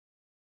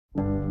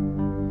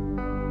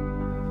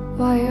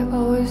Why you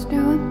always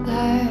doing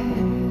that?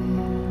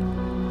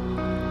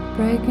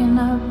 Breaking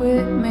up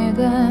with me,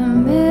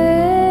 then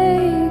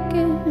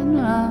making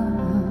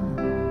love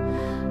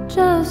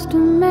just to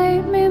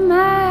make me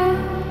mad.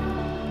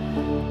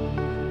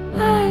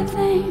 I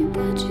think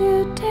that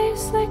you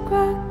taste like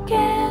rock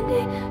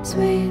candy,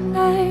 sweet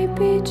like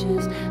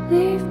peaches,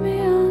 leave me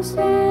on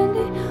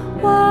sandy.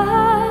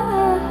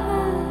 Why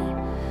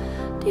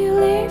do you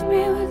leave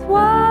me with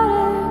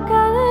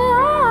watercolor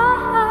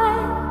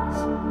eyes?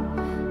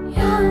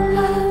 Young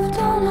love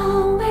don't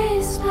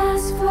always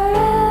last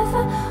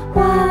forever.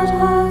 Wild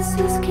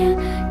horses can't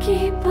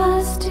keep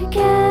us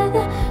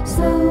together.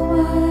 So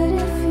what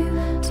if you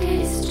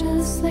taste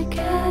just like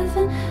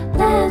heaven?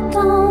 That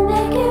don't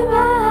make it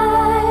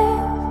right.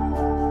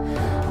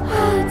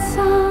 Hot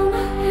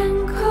summer and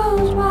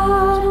cold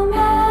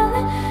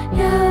watermelon.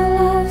 Your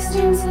love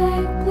stings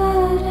like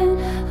blood and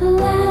a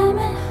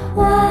lemon.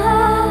 Why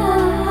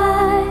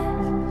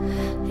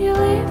do you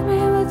leave me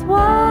with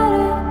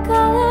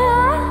watercolor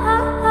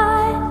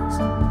eyes?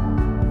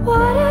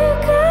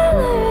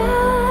 Watercolor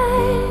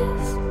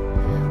eyes.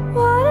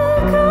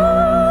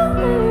 Watercolor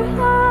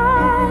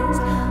eyes.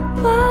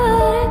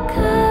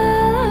 Watercolor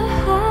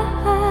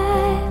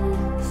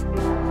eyes.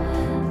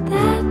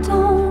 That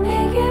don't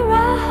make it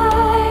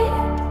right.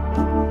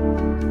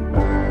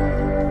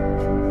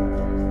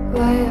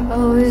 Why you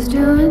always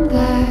doing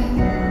that?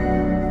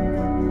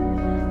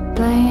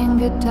 Playing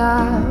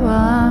guitar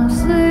while I'm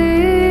sleeping,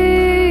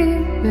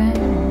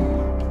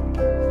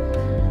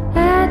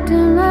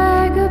 acting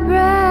like a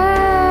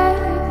brat.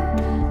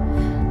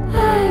 I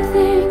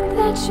think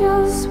that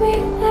you're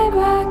sweet like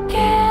rock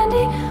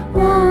candy,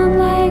 warm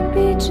like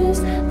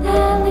beaches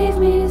that leave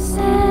me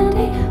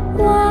sandy.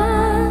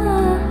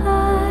 Why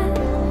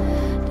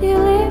do you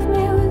leave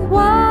me with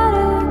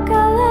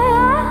watercolor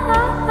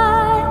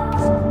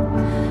eyes?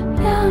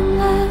 Young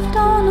love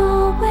don't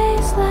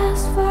always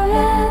last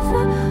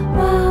forever.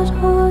 Wild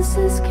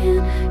horses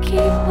can't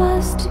keep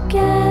us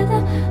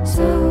together.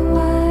 So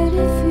what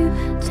if you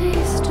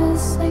taste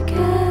just like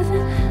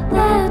heaven?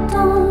 That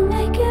don't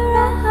make it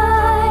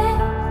right.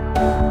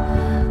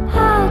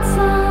 Hot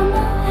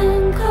summer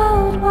and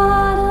cold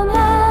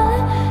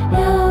watermelon.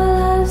 Your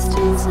love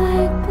stings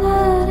like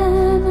blood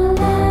and a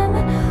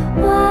lemon.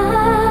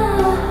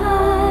 Why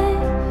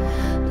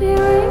do you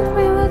leave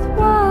me with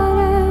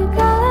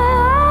watercolor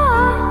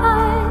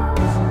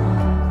eyes?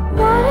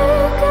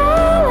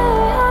 Watercolor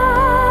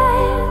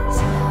eyes.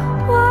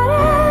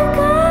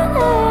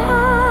 Watercolor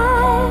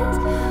eyes.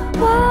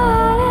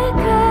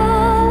 Watercolor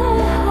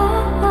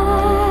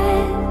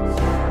eyes.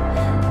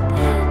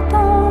 That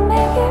don't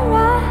make it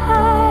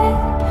right.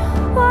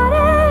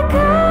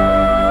 Watercolor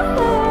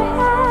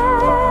eyes.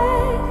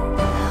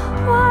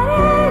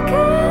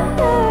 Watercolor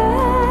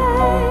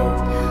eyes.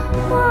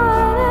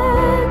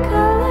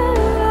 Watercolor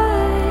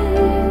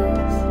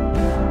eyes.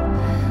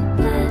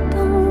 That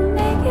don't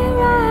make it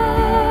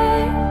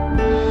right.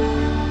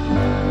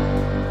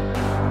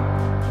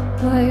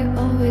 Why you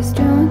always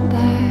doing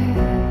that?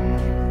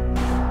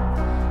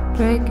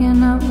 Breaking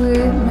up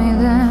with me,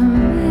 then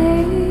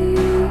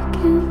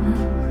making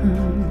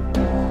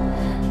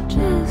love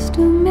just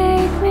to make